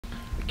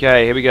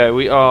Okay, here we go.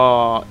 We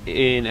are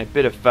in a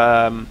bit of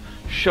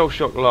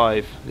Shellshock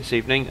Live this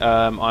evening.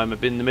 I'm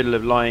in the middle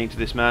of lying to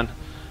this man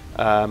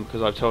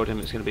because I've told him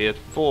it's going to be a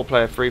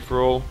 4-player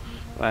free-for-all,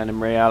 and in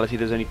reality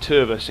there's only 2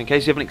 of us. In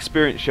case you haven't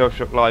experienced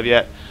Shellshock Live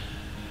yet,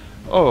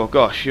 oh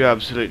gosh, you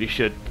absolutely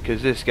should,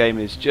 because this game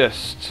is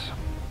just...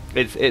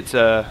 It's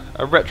a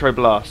retro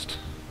blast.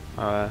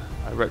 A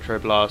retro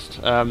blast.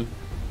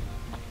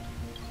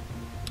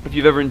 If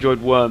you've ever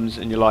enjoyed Worms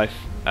in your life,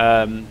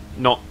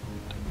 not,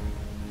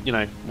 you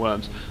know,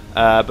 Worms,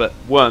 but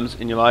Worms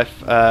in your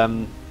life,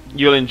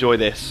 you'll enjoy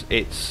this.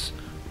 It's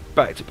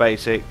back to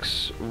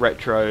basics,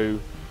 retro,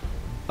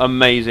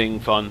 amazing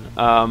fun.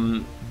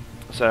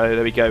 So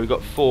there we go. We've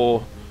got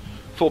four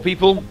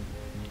people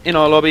in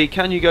our lobby.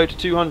 Can you go to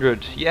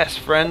 200? Yes,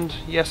 friend.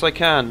 Yes, I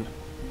can.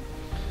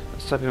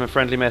 Let's type him a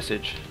friendly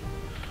message.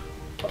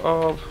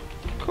 Of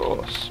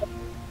course.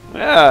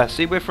 Yeah.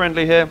 See, we're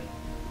friendly here.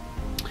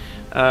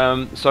 So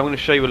I'm going to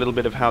show you a little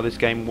bit of how this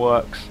game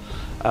works,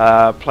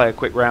 play a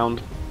quick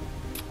round,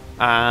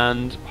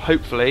 and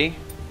hopefully,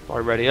 if I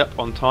ready up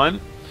on time,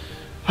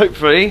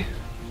 hopefully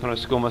I'm going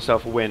to score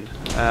myself a win.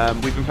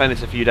 We've been playing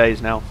this a few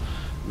days now,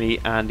 me,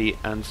 Andy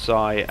and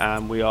Sai,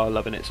 and we are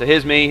loving it. So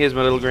here's me, here's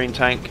my little green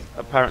tank,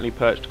 apparently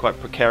perched quite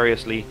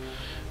precariously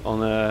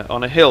on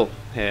a hill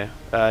here.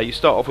 You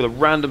start off with a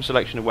random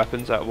selection of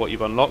weapons out of what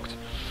you've unlocked.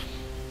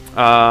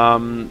 So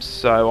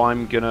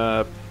I'm going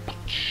to...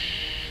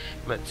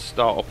 Let's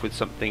start off with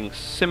something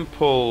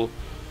simple,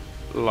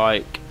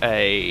 like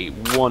a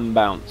 1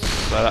 bounce.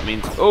 So that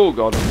means, oh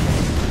god!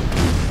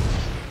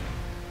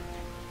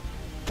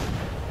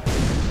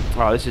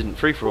 Oh, this isn't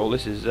free for all.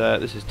 This is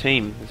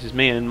team. This is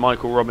me and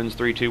Michael Robbins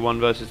 3-2-1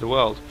 versus the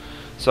world.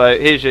 So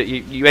here's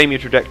you aim your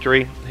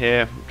trajectory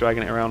here,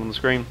 dragging it around on the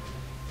screen,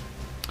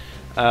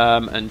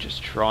 and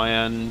just try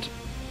and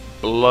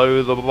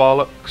blow the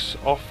bollocks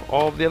off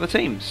of the other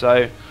team.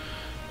 So.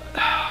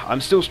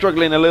 I'm still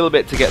struggling a little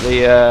bit to get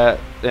the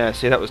yeah,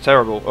 see, that was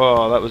terrible.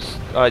 Oh, that was...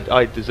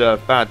 I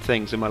deserve bad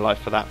things in my life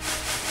for that.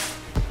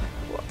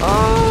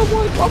 Oh,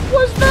 what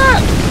was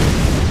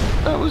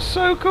that? That was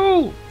so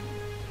cool.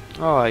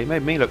 Oh, he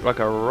made me look like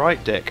a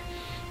right dick.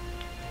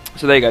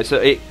 So there you go. So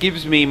it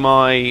gives me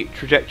my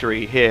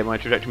trajectory here, my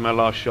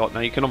last shot. Now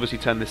you can obviously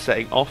turn this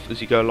setting off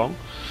as you go along.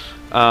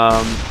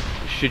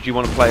 Should you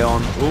want to play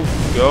on...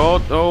 Oh,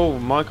 God. Oh,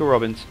 Michael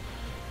Robbins.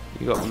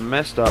 You got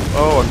messed up.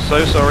 Oh, I'm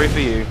so sorry for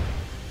you.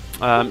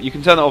 You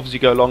can turn that off as you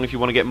go along if you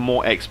want to get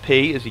more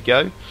XP as you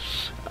go.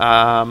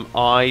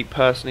 I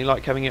personally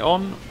like having it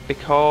on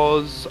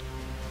because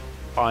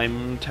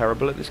I'm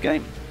terrible at this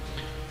game.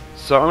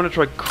 So I'm going to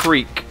try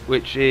Creek,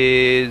 which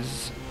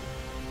is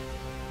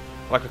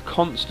like a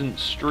constant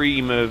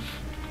stream of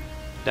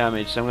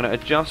damage. So I'm going to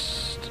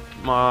adjust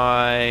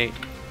my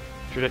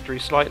trajectory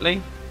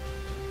slightly.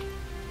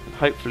 And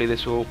hopefully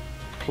this will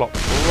plop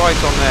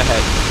right on their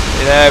head.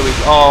 There we go.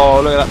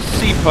 Oh, look at that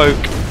sea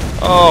poke.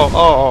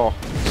 Oh,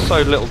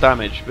 so little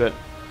damage, but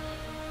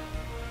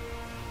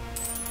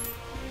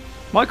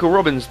Michael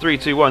Robbins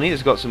 3-2-1.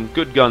 He's got some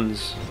good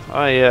guns.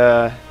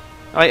 I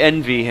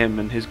envy him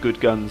and his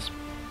good guns.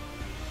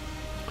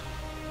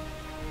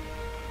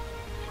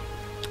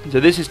 So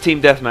this is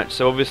team deathmatch.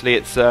 So obviously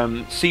it's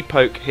sea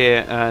poke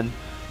here and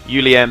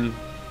Uliem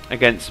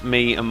against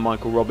me and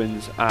Michael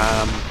Robbins,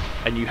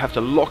 and you have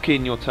to lock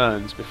in your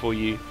turns before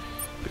you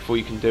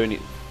can do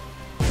anything.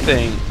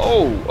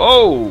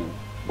 Oh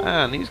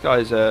man, these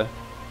guys are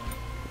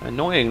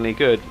annoyingly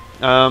good.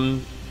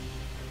 Let's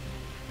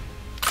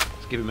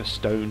give him a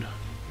stone.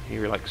 He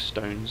really likes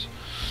stones.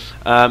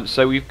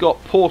 So we've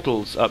got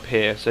portals up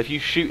here. So if you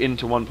shoot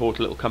into one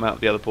portal, it'll come out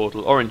of the other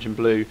portal, orange and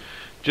blue,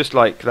 just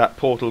like that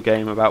Portal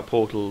game about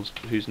portals,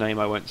 whose name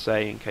I won't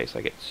say in case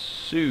I get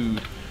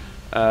sued.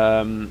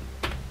 Go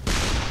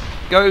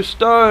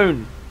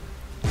stone!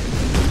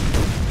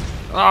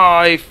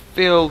 I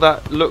feel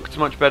that looked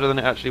much better than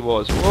it actually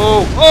was.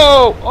 Oh!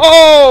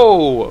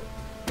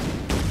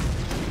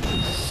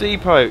 Sea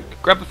poke.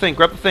 Grab the thing,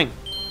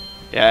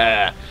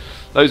 Yeah.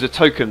 Those are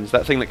tokens.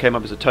 That thing that came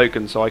up is a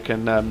token, so I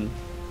can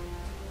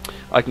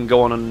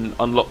go on and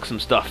unlock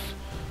some stuff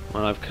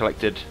when I've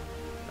collected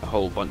a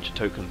whole bunch of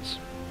tokens.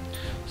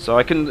 So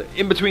I can,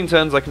 in between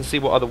turns, I can see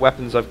what other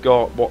weapons I've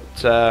got,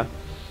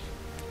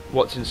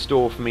 what's in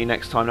store for me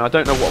next time. Now I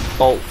don't know what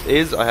bolt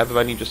is. I have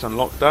only just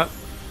unlocked that.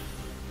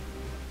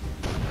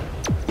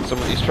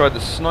 Somebody's tried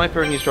the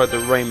sniper and he's tried the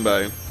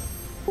rainbow.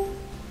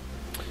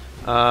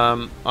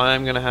 I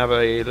am going to have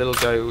a little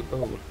go...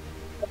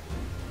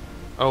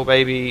 Oh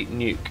baby,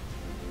 nuke.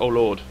 Oh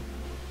Lord.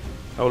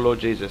 Oh Lord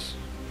Jesus.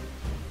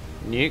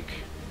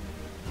 Nuke.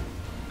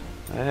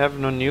 I have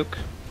no nuke.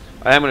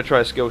 I am going to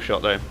try a skill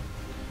shot though.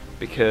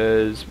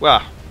 Because,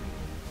 well...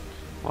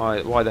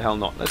 Why the hell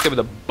not? Let's go with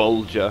a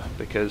bulger,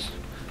 because...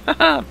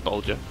 Haha,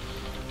 bulger.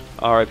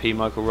 RIP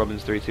Michael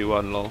Robbins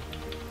 3-2-1, lol.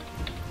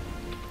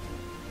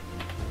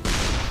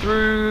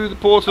 Through the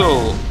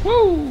portal!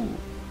 Woo!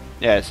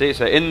 Yeah, see,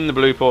 so in the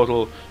blue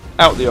portal,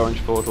 out the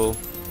orange portal.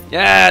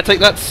 Yeah, take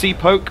that, sea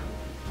poke!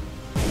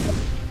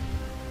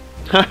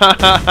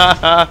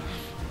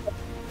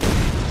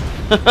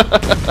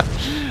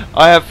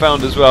 I have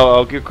found as well,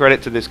 I'll give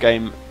credit to this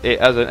game, it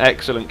has an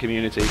excellent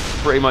community.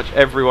 Pretty much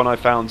everyone I've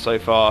found so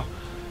far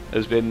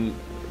has been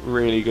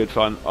really good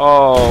fun.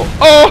 Oh!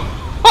 Oh!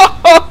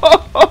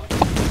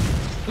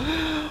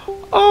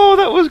 Oh,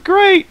 that was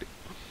great!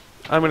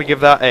 I'm going to give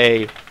that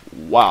a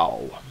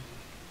wow.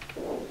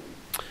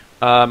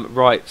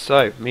 Right,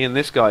 so, me and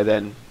this guy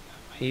then.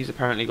 He's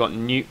apparently got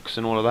nukes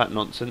and all of that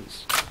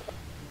nonsense.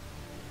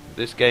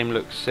 This game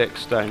looks sick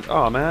stoned.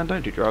 Oh man,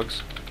 don't do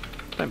drugs.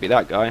 Don't be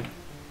that guy.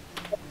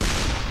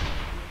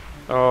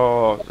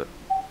 Oh.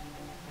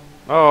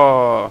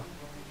 Oh.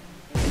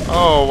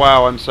 Oh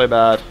wow, I'm so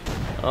bad.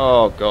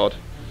 Oh god.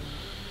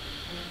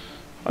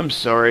 I'm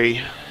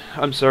sorry.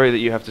 I'm sorry that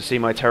you have to see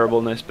my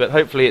terribleness, but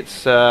hopefully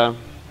it's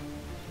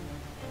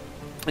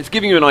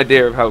giving you an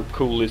idea of how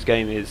cool this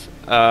game is.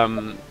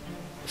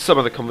 Some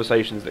of the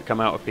conversations that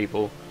come out of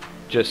people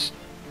just,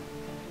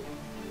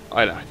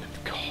 I don't know,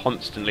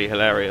 constantly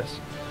hilarious.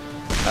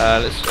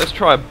 Let's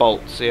try a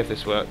bolt, see if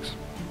this works.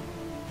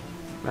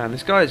 Man,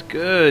 this guy is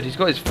good. He's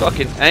got his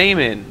fucking aim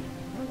in.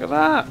 Look at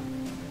that.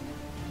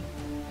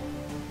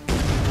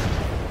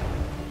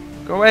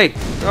 Go away!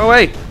 Go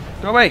away!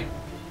 Go away!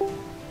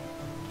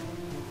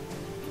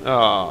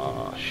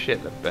 Oh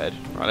shit, the bed.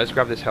 Right, let's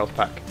grab this health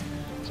pack.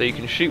 So you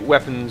can shoot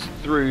weapons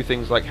through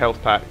things like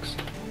health packs,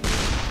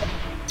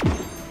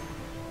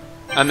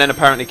 and then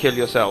apparently kill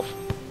yourself.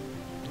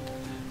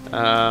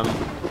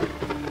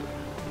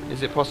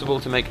 Is it possible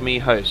to make me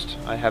host?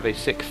 I have a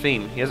sick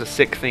theme. He has a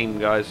sick theme,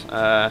 guys.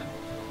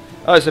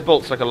 Oh, it's a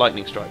bolt's like a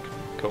lightning strike.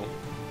 Cool.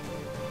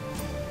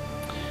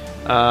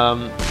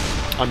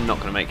 I'm not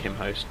going to make him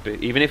host,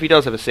 but even if he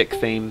does have a sick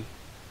theme,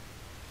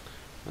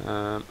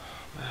 man,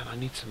 I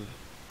need some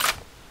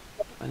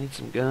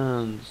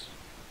guns.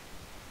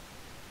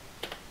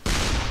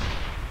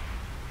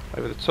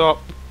 Over the top.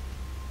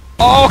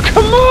 Oh,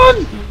 come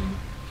on!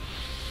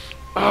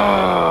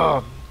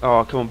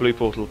 Oh, come on, blue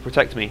portal,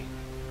 protect me.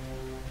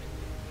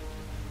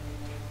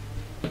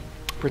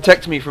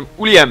 Protect me from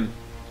William.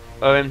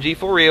 OMG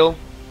for real.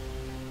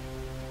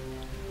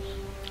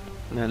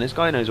 Man, this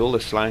guy knows all the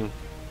slang.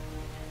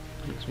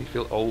 Makes me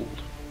feel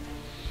old.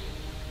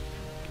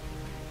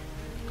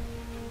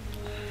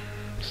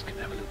 Just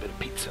gonna have a little bit of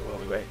pizza while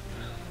we wait.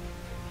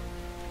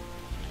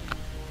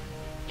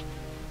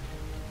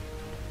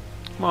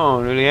 Come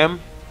on, William.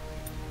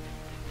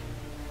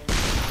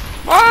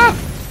 Ah!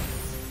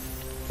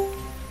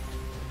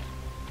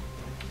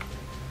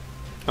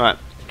 Alright.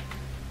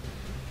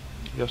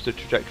 Just the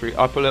trajectory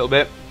up a little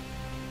bit.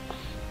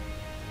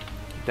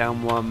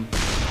 Down one.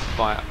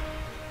 Fire.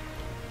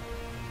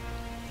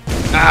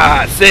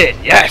 Ah, that's it!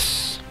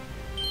 Yes!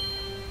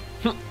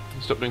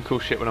 Stop doing cool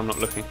shit when I'm not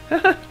looking.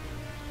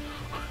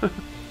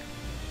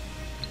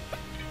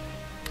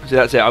 So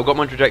that's it. I've got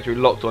my trajectory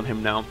locked on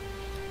him now,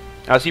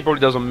 as he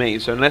probably does on me.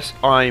 So unless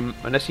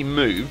he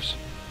moves,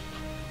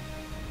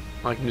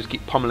 I can just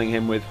keep pummeling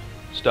him with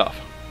stuff.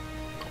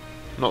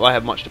 Not that I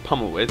have much to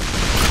pummel with.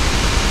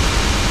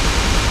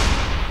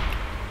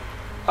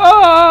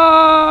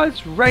 Ah!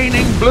 It's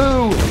raining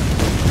blue.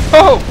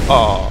 Oh!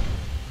 Oh!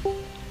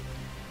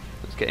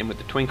 Let's get in with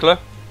the twinkler.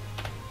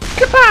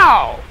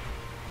 Kapow!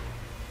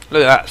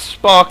 Look at that,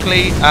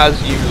 sparkly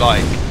as you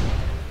like.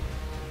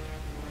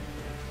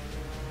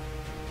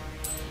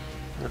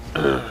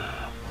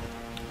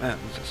 Man,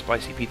 it's a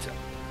spicy pizza.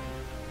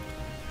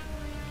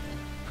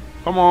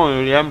 Come on,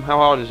 William. How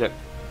hard is it?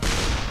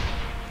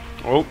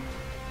 Oh.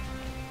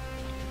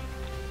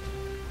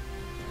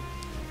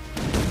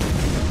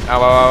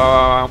 Ow, ow, ow,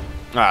 ow, ow.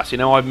 Ah, see,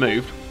 now I've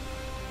moved.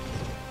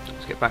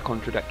 Let's get back on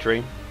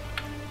trajectory.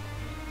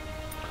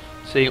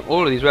 See,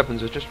 all of these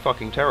weapons are just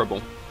fucking terrible.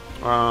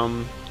 It's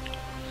gonna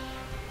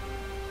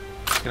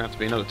have to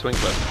be another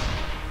twinkler.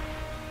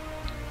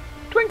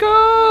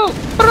 Twinkle!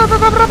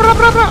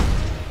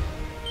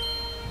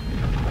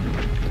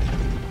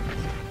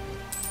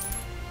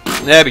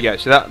 There we go.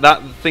 So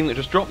that thing that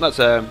just dropped, that's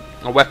a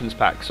weapons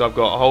pack. So I've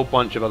got a whole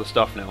bunch of other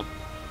stuff now,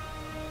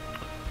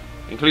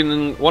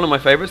 including one of my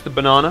favourites, the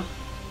banana.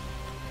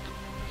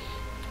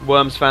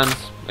 Worms fans,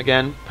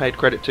 again, paid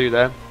credit to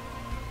there.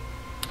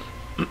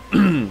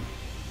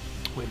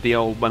 With the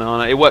old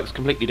banana. It works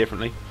completely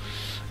differently.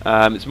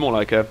 It's more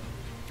like a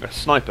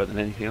sniper than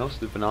anything else,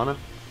 the banana.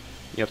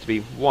 You have to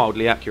be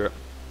wildly accurate.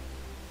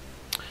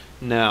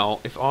 Now,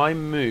 if I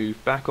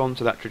move back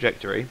onto that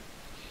trajectory,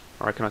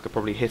 I reckon I could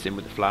probably hit him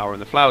with the flower,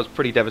 and the flower's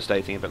pretty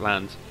devastating if it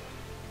lands.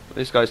 But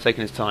this guy's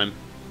taking his time.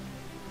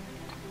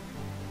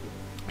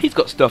 He's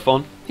got stuff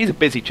on. He's a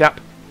busy chap.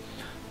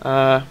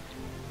 Oh,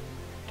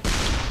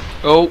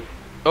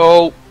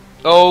 oh,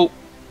 oh,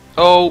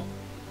 oh.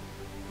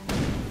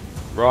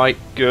 Right,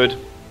 good.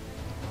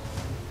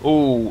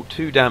 Oh,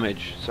 2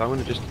 damage. So I'm going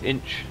to just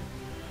inch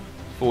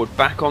forward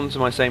back onto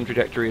my same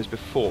trajectory as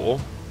before.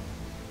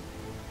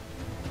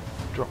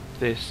 Drop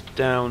this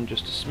down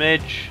just a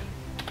smidge.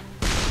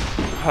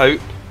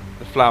 Hope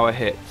the flower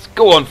hits.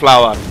 Go on,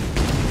 flower!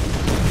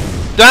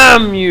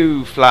 Damn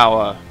you,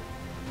 flower!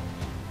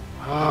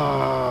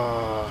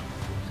 Ah.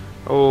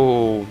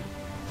 Oh.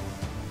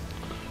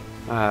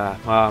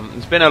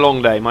 It's been a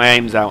long day. My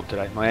aim's out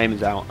today. My aim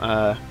is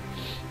out.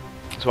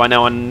 So I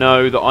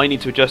know that I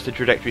need to adjust the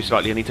trajectory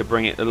slightly. I need to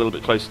bring it a little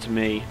bit closer to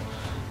me.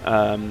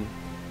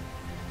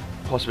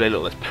 Possibly a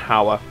little less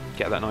power.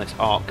 Get that nice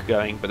arc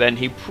going. But then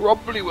he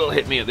probably will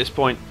hit me at this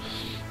point.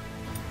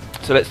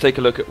 So let's take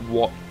a look at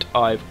what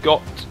I've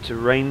got to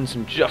rain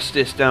some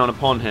justice down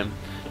upon him.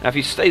 Now if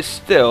he stays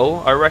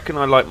still, I reckon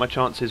I like my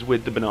chances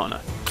with the banana.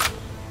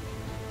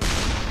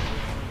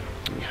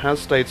 He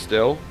has stayed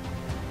still.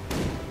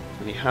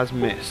 And he has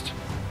missed.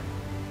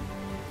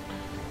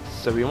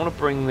 So we want to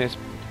bring this,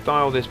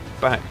 dial this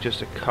back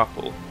just a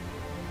couple.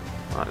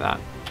 Like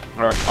that.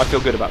 Alright, I feel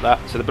good about that.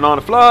 So the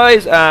banana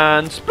flies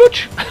and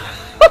splooch!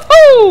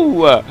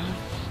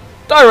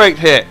 Direct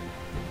hit!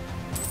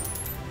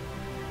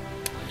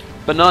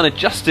 Banana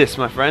justice,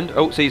 my friend.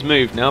 Oh, so he's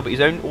moved now, but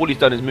all he's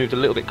done is moved a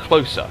little bit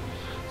closer.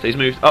 So he's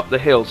moved up the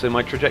hill, so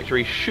my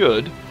trajectory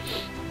should,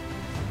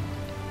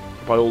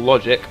 by all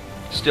logic,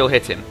 still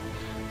hit him.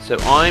 So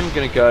I'm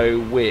going to go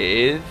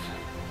with...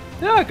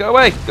 Yeah, go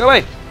away, go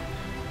away!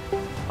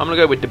 I'm going to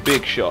go with the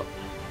big shot,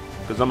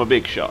 because I'm a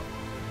big shot.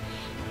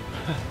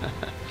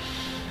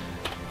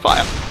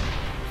 Fire!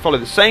 Follow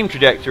the same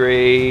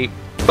trajectory.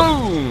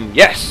 Boom!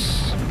 Yes!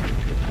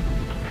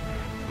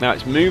 Now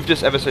it's moved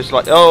us ever so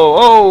slightly.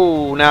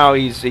 Oh! Now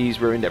he's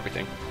ruined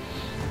everything.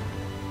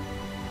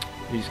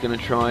 He's going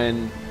to try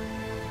and,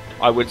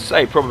 I would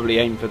say, probably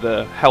aim for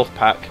the health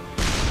pack.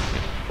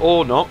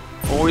 Or not.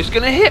 Or he's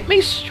going to hit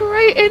me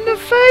straight in the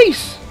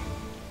face!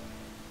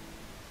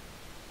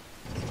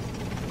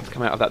 Let's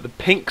come out of that. The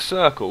pink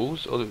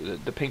circles, or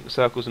the pink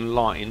circles and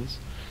lines,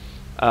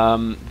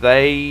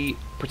 they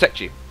protect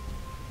you.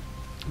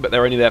 But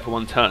they're only there for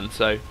one turn,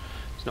 so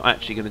it's not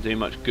actually going to do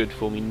much good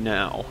for me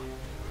now.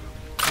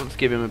 Let's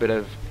give him a bit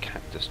of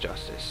cactus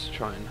justice.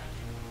 Try and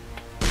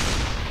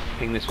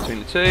ping this between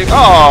the two.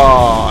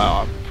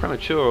 Oh!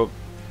 Premature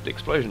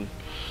explosion.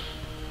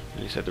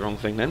 Nearly said the wrong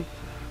thing then.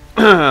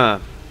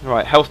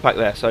 Right, health pack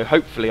there, so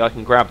hopefully I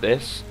can grab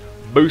this,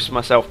 boost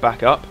myself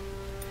back up,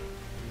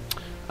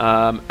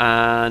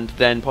 and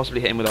then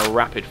possibly hit him with a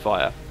rapid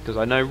fire, because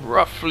I know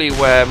roughly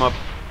where my...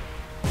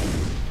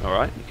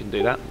 Alright, you can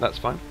do that, that's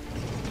fine.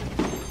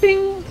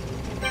 Bing!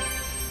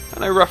 I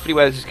know roughly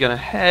where this is going to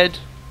head.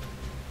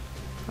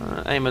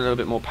 Aim a little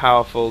bit more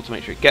powerful to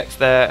make sure it gets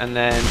there, and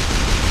then...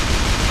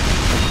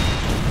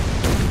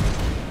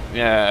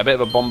 Yeah, a bit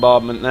of a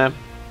bombardment there.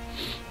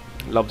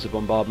 Loves a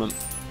bombardment.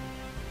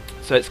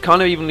 So it's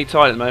kind of evenly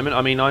tied at the moment.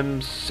 I mean,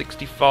 I'm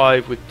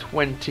 65 with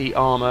 20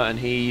 armor, and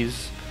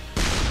he's...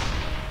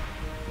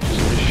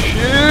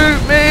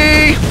 Shoot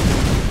me!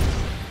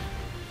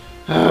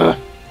 Oh,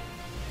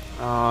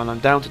 and I'm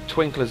down to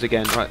twinklers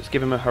again. Right, let's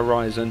give him a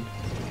horizon.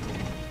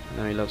 I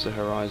know he loves a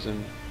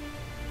horizon.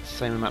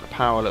 Same amount of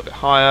power, a little bit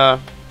higher.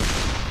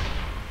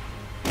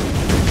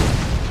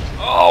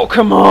 Oh,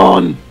 come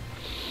on!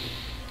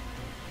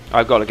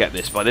 I've got to get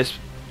this by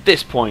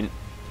this point.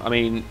 I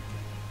mean,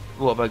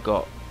 what have I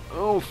got?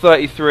 Oh,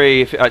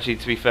 33. If actually,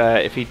 to be fair,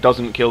 if he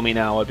doesn't kill me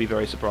now, I'd be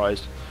very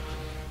surprised.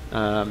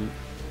 No.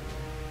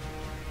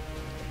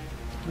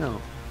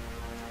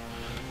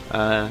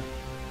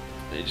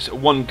 Just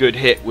one good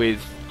hit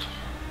with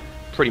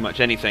pretty much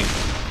anything,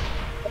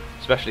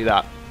 especially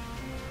that.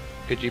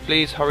 Could you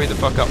please hurry the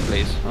fuck up,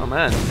 please? Oh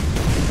man,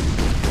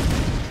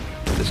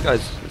 this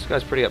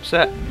guy's pretty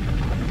upset.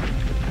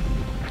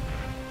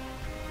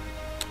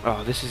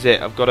 Oh, this is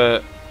it. I've got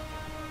to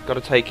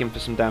take him for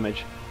some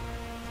damage.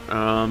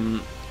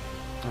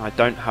 I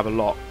don't have a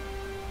lot.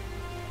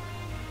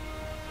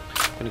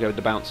 I'm gonna go with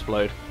the bounce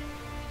explode.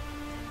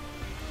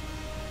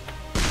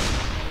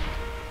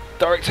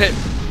 Direct hit.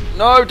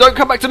 No, don't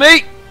come back to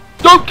me!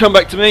 Don't come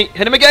back to me!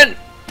 Hit him again!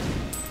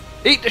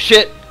 Eat the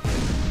shit!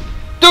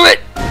 Do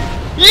it!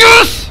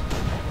 Yes!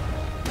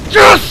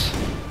 Yes!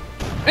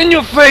 In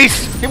your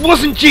face! It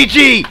wasn't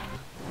GG!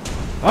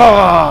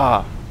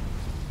 Ah!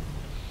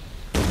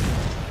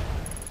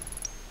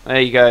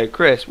 There you go,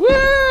 Chris. Woo!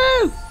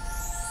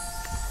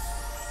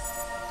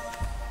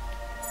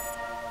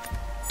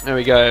 There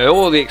we go.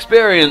 All the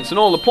experience and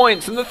all the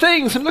points and the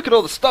things, and look at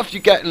all the stuff you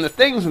get and the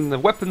things, and the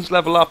weapons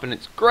level up, and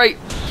it's great.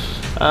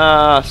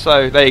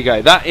 So there you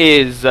go. That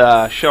is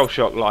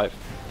Shellshock Live.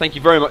 Thank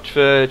you very much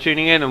for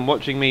tuning in and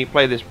watching me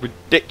play this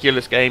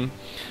ridiculous game.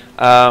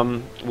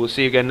 We'll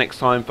see you again next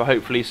time for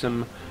hopefully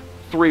some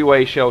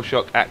three-way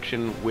Shellshock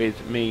action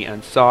with me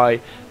and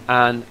Sai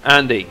and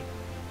Andy.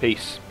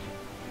 Peace.